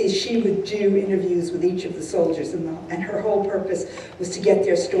overseas, she would do interviews with each of the soldiers, and her whole purpose was to get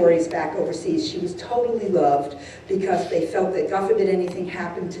their stories back overseas. She was totally loved because they felt that, God forbid anything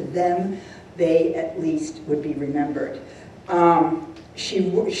happened to them, they at least would be remembered.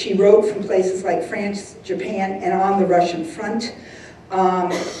 She wrote from places like France, Japan, and on the Russian front.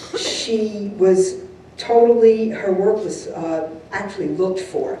 She was totally, her work was actually looked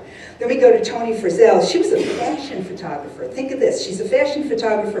for. Then we go to Toni Frizzell. She was a fashion photographer. Think of this. She's a fashion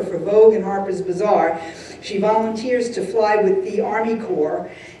photographer for Vogue and Harper's Bazaar. She volunteers to fly with the Army Corps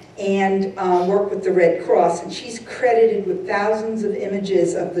and work with the Red Cross. And she's credited with thousands of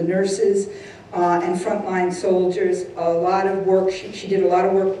images of the nurses and frontline soldiers. A lot of work. She did a lot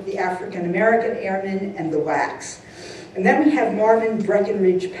of work with the African American Airmen and the WACs. And then we have Marvin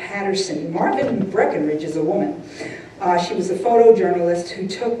Breckinridge Patterson. Marvin Breckinridge is a woman. She was a photojournalist who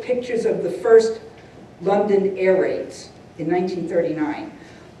took pictures of the first London air raids in 1939.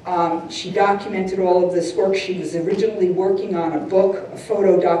 She documented all of this work. She was originally working on a book, a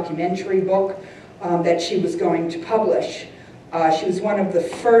photo documentary book, that she was going to publish. She was one of the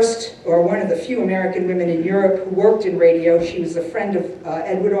first, or one of the few American women in Europe who worked in radio. She was a friend of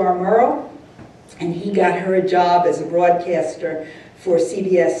Edward R. Murrow. and he got her a job as a broadcaster for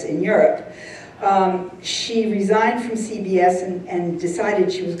CBS in Europe. She resigned from CBS and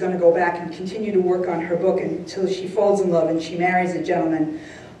decided she was going to go back and continue to work on her book until she falls in love and she marries a gentleman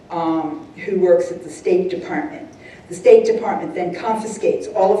who works at the State Department. The State Department then confiscates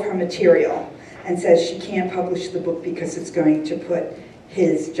all of her material and says she can't publish the book because it's going to put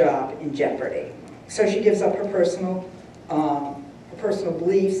his job in jeopardy. So she gives up her personal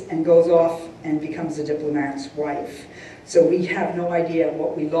beliefs and goes off and becomes a diplomat's wife. So we have no idea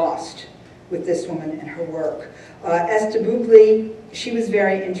what we lost with this woman and her work. As to Buckley, she was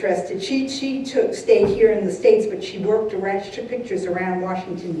very interested. She stayed here in the States, but she worked around, she took pictures around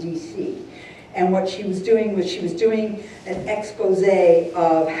Washington, D.C. And what she was doing was she was doing an expose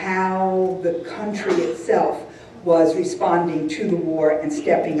of how the country itself was responding to the war and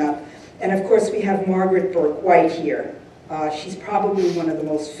stepping up. And of course we have Margaret Burke-White here. She's probably one of the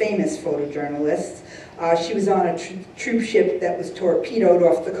most famous photojournalists. She was on a troop ship that was torpedoed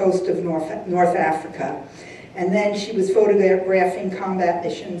off the coast of North Africa. And then she was photographing combat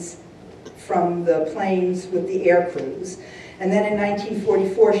missions from the planes with the air crews. And then in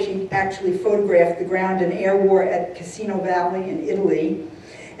 1944, she actually photographed the ground and air war at Cassino Valley in Italy.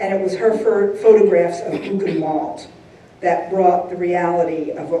 And it was her photographs of Buchenwald that brought the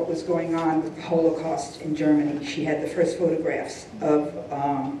reality of what was going on with the Holocaust in Germany. She had the first photographs of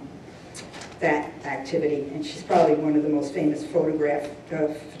that activity, and she's probably one of the most famous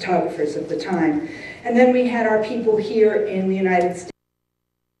photographers of the time. And then we had our people here in the United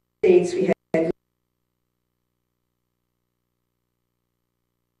States. We had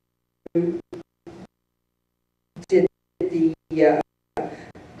did the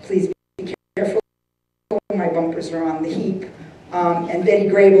please be careful, my bumpers are on the heap, and Betty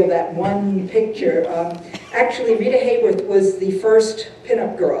Grable, that one picture. Actually, Rita Hayworth was the first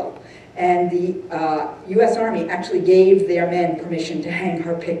pinup girl, and the U.S. Army actually gave their men permission to hang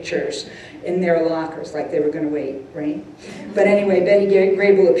her pictures in their lockers, like they were going to wait, right? But anyway, Betty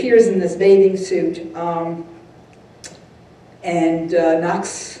Grable appears in this bathing suit and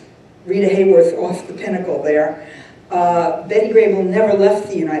knocks Rita Hayworth off the pinnacle there. Betty Grable never left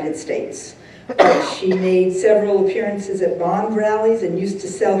the United States. She made several appearances at Bond rallies and used to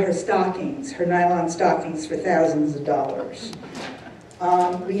sell her stockings, her nylon stockings, for thousands of dollars.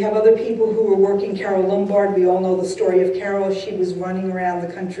 We have other people who were working. Carol Lombard, we all know the story of Carol. She was running around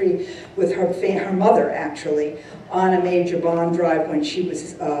the country with her mother, actually, on a major Bond drive when she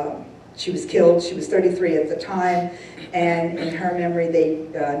was killed. She was 33 at the time, and in her memory they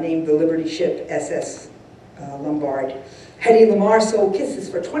named the Liberty ship SS Lombard. Hedy Lamarr sold kisses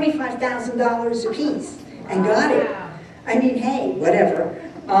for $25,000 a piece and got it. I mean, hey, whatever.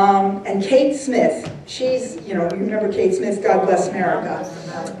 And Kate Smith, she's, you remember Kate Smith, God Bless America.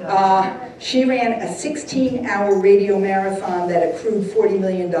 She ran a 16-hour radio marathon that accrued $40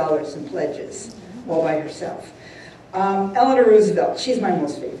 million in pledges, all by herself. Eleanor Roosevelt, she's my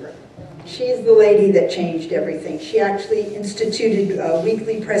most favorite. She's the lady that changed everything. She actually instituted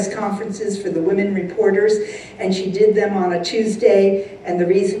weekly press conferences for the women reporters, and she did them on a Tuesday, and the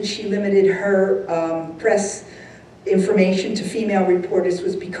reason she limited her press information to female reporters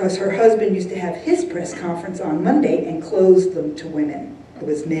was because her husband used to have his press conference on Monday and closed them to women. It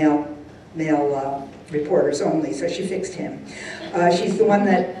was male reporters only, so she fixed him. She's the one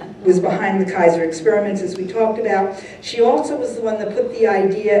that was behind the Kaiser experiments, as we talked about. She also was the one that put the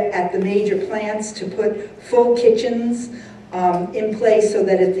idea at the major plants to put full kitchens in place so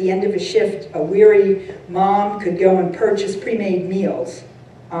that at the end of a shift, a weary mom could go and purchase pre-made meals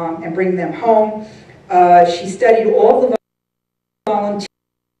and bring them home. She studied all the volunteer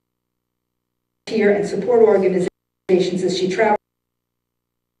and support organizations as she traveled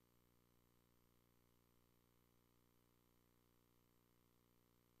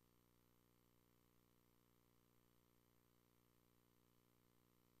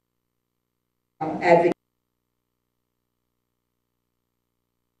advocate.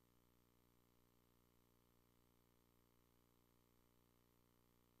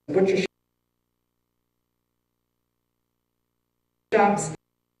 Butcher shops.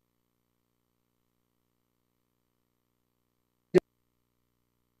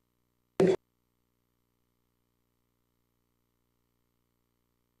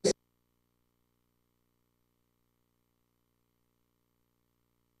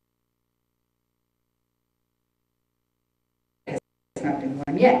 Has not been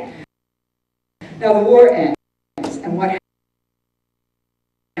won yet. Now the war ends, and what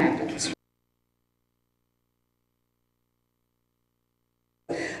happens?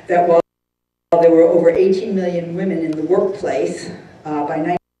 That while there were over 18 million women in the workplace,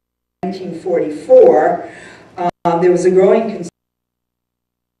 by 1944, there was a growing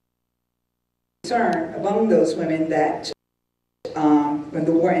concern among those women that when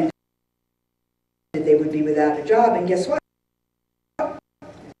the war ended, they would be without a job, and guess what?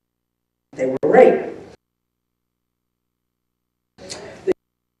 They were right.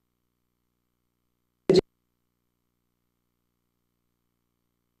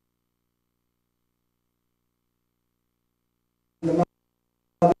 The mother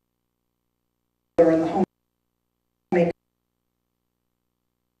and the homemaker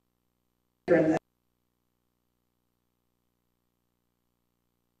and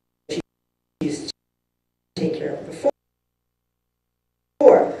she used to take care of the four.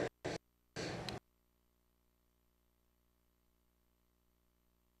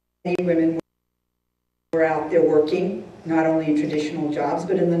 Many women were out there working, not only in traditional jobs,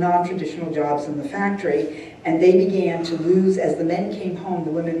 but in the non-traditional jobs in the factory. And they began to lose, as the men came home, the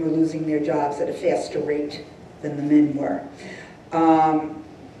women were losing their jobs at a faster rate than the men were.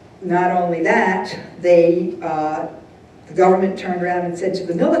 Not only that, the government turned around and said to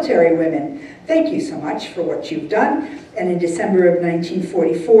the military women, thank you so much for what you've done. And in December of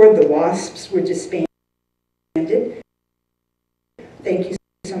 1944, the WASPs were disbanded. Thank you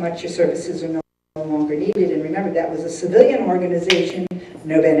so much, your services are no longer needed. And remember, that was a civilian organization,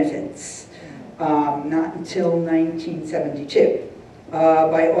 no benefits. Not until 1972.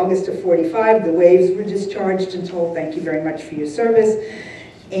 By August of 45, the waves were discharged and told, thank you very much for your service.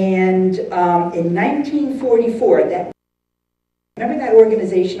 And in 1944, remember that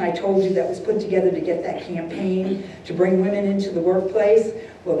organization I told you that was put together to get that campaign to bring women into the workplace?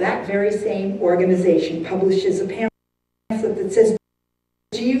 Well, that very same organization publishes a pamphlet that says,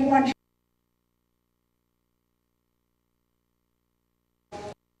 do you want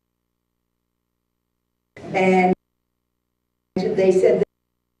and they said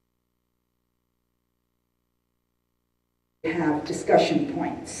they have discussion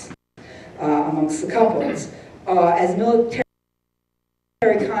points amongst the couples. As military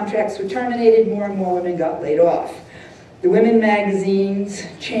contracts were terminated, more and more women got laid off. The women magazines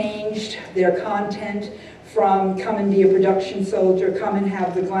changed their content from come and be a production soldier, come and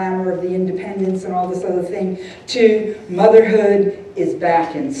have the glamour of the independence and all this other thing, to motherhood is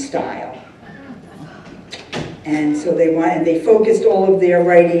back in style. And so they focused all of their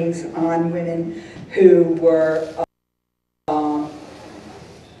writings on women who were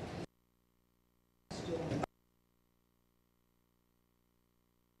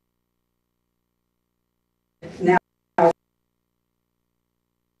now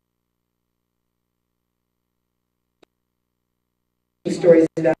stories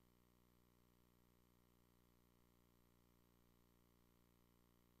about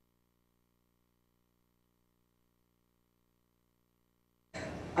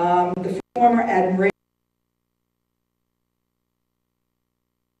the former admiration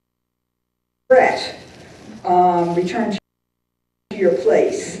threat return to your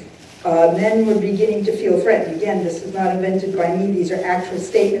place. Men were beginning to feel threatened. Again, this is not invented by me. These are actual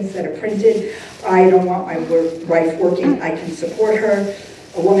statements that are printed. I don't want my wife working. I can support her.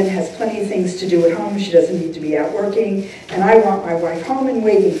 A woman has plenty of things to do at home. She doesn't need to be out working. And I want my wife home and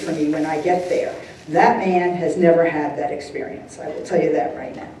waiting for me when I get there. That man has never had that experience. I will tell you that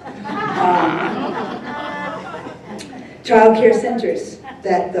right now. Child care centers,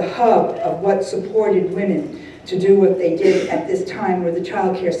 that the hub of what supported women to do what they did at this time were the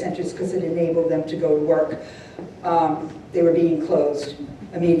child care centers because it enabled them to go to work. They were being closed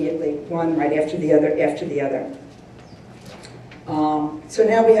immediately, one right after the other, after the other. So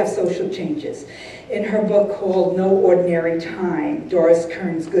now we have social changes. In her book called No Ordinary Time, Doris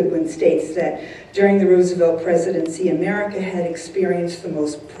Kearns Goodwin states that during the Roosevelt presidency, America had experienced the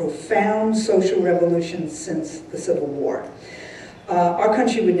most profound social revolution since the Civil War. Our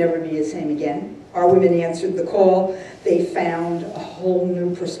country would never be the same again. Our women answered the call. They found a whole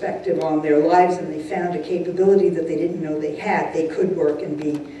new perspective on their lives, and they found a capability that they didn't know they had. They could work and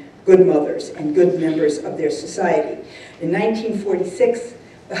be good mothers and good members of their society. In 1946,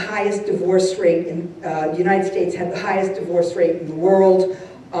 the highest divorce rate in the United States had the highest divorce rate in the world.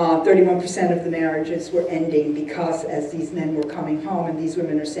 31% of the marriages were ending because as these men were coming home and these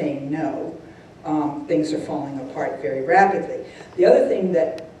women are saying no, things are falling apart very rapidly. The other thing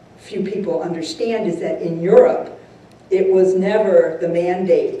that few people understand is that in Europe, it was never the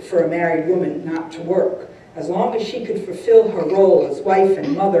mandate for a married woman not to work. As long as she could fulfill her role as wife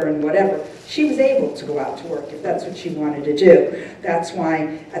and mother and whatever, she was able to go out to work if that's what she wanted to do. That's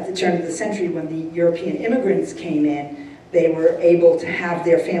why at the turn of the century when the European immigrants came in, they were able to have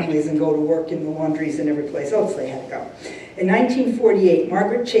their families and go to work in the laundries and every place else they had to go. In 1948,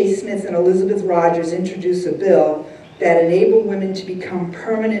 Margaret Chase Smith and Elizabeth Rogers introduced a bill that enabled women to become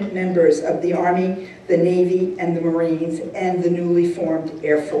permanent members of the Army, the Navy, and the Marines, and the newly formed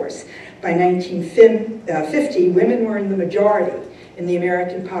Air Force. By 1950, women were in the majority in the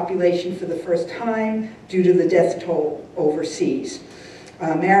American population for the first time due to the death toll overseas.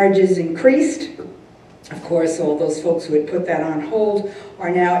 Marriages increased. Of course, all those folks who had put that on hold are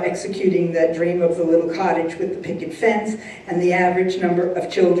now executing that dream of the little cottage with the picket fence, and the average number of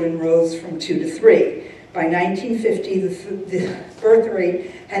children rose from 2 to 3. By 1950, the birth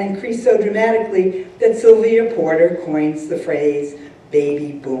rate had increased so dramatically that Sylvia Porter coins the phrase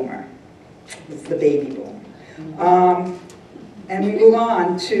baby boomer. It's the baby boom. And we move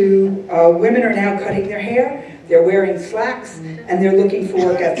on to women are now cutting their hair, they're wearing slacks, and they're looking for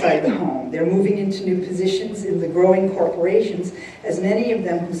work outside the home. They're moving into new positions in the growing corporations, as many of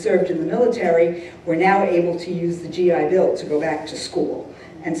them who served in the military were now able to use the GI Bill to go back to school.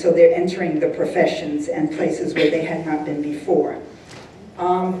 And so they're entering the professions and places where they had not been before.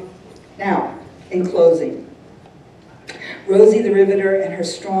 Now, in closing, Rosie the Riveter and her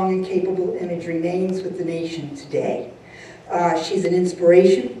strong and capable image remains with the nation today. She's an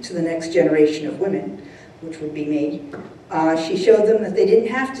inspiration to the next generation of women, which would be me. She showed them that they didn't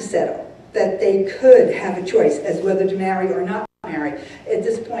have to settle, that they could have a choice as whether to marry or not marry. At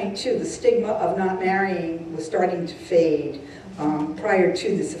this point, too, the stigma of not marrying was starting to fade. Prior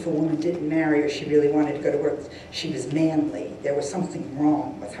to this, if a woman didn't marry or she really wanted to go to work, she was manly. There was something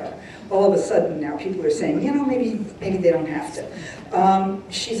wrong with her. All of a sudden now people are saying, you know, maybe they don't have to.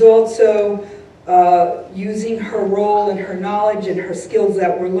 She's also using her role and her knowledge and her skills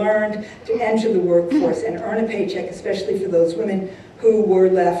that were learned to enter the workforce and earn a paycheck, especially for those women who were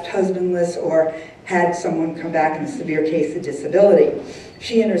left husbandless or had someone come back in a severe case of disability.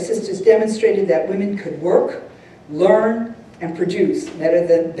 She and her sisters demonstrated that women could work, learn, and produce better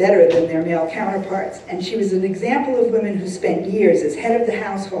than their male counterparts. And she was an example of women who spent years as head of the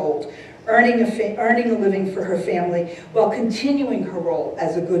household, earning a living for her family while continuing her role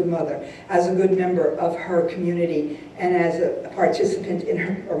as a good mother, as a good member of her community, and as a participant in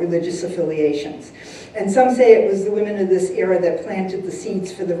her religious affiliations. And some say it was the women of this era that planted the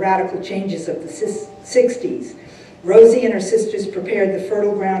seeds for the radical changes of the 60s. Rosie and her sisters prepared the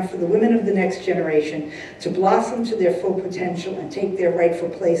fertile ground for the women of the next generation to blossom to their full potential and take their rightful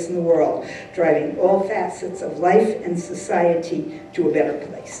place in the world, driving all facets of life and society to a better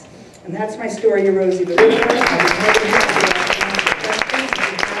place. And that's my story of Rosie the Riveter.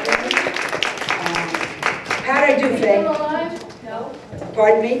 How'd I do, Faye? No.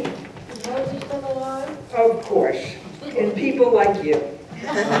 Pardon me? Is Rosie still alive? Of course. And people like you.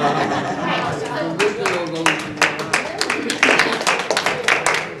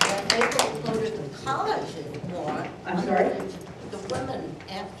 I'm sorry? The women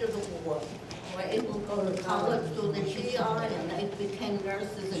after the war were able to go to college through the GI and they became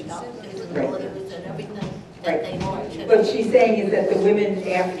nurses and doctors and lawyers and everything that they wanted. What she's saying is that the women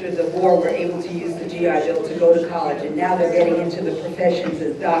after the war were able to use the GI Bill to go to college, and now they're getting into the professions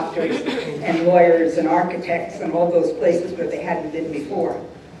as doctors and lawyers and architects and all those places where they hadn't been before.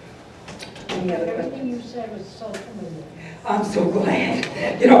 Any other questions? Everything you said was so familiar. I'm so glad.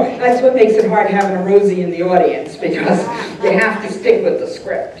 You know, that's what makes it hard having a Rosie in the audience, because they have to stick with the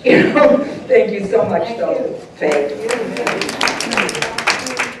script. You know. Thank you so much, though, Faye.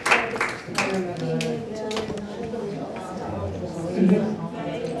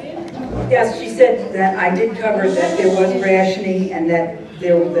 Yes, she said that I did cover that there was rationing and that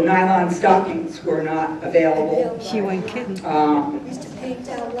the nylon stockings were not available. She went kidding. Used to paint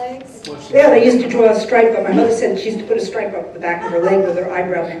down legs. Yeah, they used to draw a stripe up. My mother said she used to put a stripe up the back of her leg with her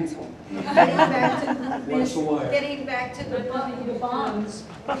eyebrow pencil. Getting back to the bonds,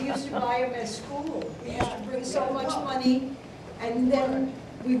 we used to buy them at school. We used to bring so much money, and then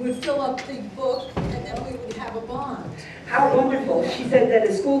we would fill up the book, and then we would have a bond. How wonderful. She said that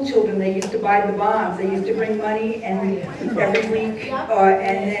as school children, they used to buy the bonds. They used to bring money and every week,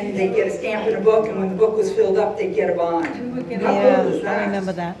 and then they'd get a stamp in a book, and when the book was filled up, they'd get a bond. How cool is that? I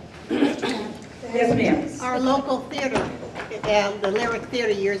remember that. Yes, ma'am. Our local theater, the Lyric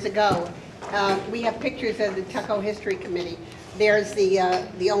Theater years ago, we have pictures of the Tuckahoe History Committee. There's the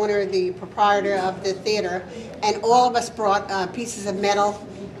owner, the proprietor of the theater, and all of us brought pieces of metal,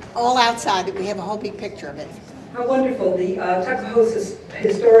 all outside. We have a whole big picture of it. How wonderful. The Tuckahoe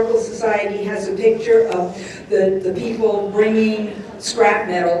Historical Society has a picture of the people bringing scrap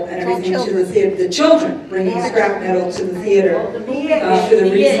metal and everything to the theater. The children bringing scrap metal to the theater for the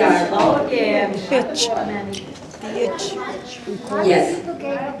recycle. Oh, yeah. Hitch. The hitch. Yes.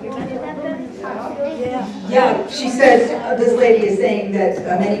 Yeah, she says, this lady is saying that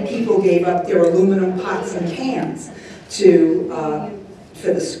many people gave up their aluminum pots and cans to,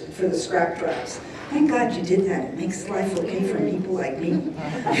 for the scrap drives. Thank God you did that. It makes life okay for people like me.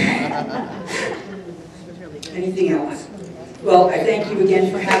 Anything else? Well, I thank you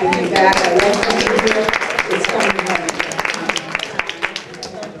again for having me back. I love coming here. It's fun to have you.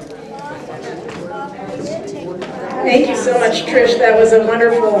 Thank you so much, Trish. That was a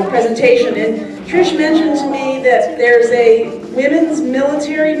wonderful presentation. And Trish mentioned to me that there's a women's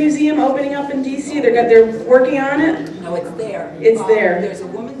military museum opening up in DC. They're working on it. No, it's there. It's there. There's a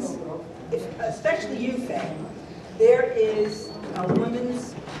woman's, especially you, Faye, there's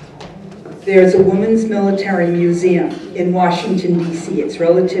a women's military museum in Washington, D.C. It's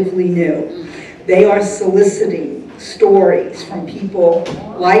relatively new. They are soliciting stories from people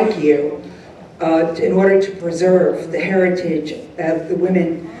like you in order to preserve the heritage of the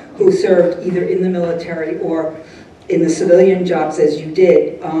women who served either in the military or in the civilian jobs as you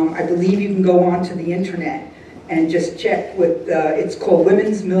did. I believe you can go onto the internet and just check with, it's called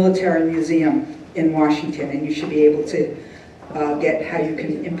Women's Military Museum in Washington, and you should be able to get how you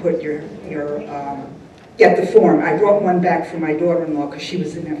can input get the form. I brought one back for my daughter-in-law because she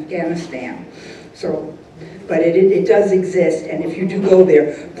was in Afghanistan. So, but it does exist, and if you do go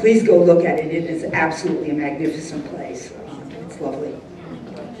there, please go look at it. It is absolutely a magnificent place. It's lovely.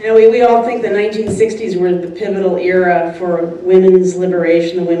 You know, we all think the 1960s were the pivotal era for women's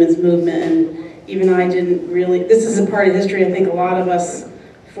liberation, the women's movement, and even I didn't really, this is a part of history I think a lot of us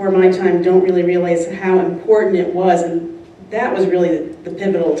before my time don't really realize how important it was, and that was really the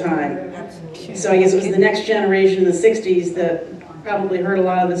pivotal time. So I guess it was the next generation in the 60s that probably heard a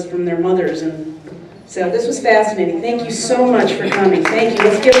lot of this from their mothers, and so this was fascinating. Thank you so much for coming. Thank you.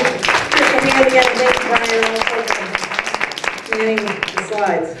 Let's give Trish a hand again. Thank you, Brian, also for creating the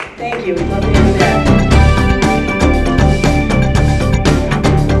slides. Thank you. We'd love to hear that.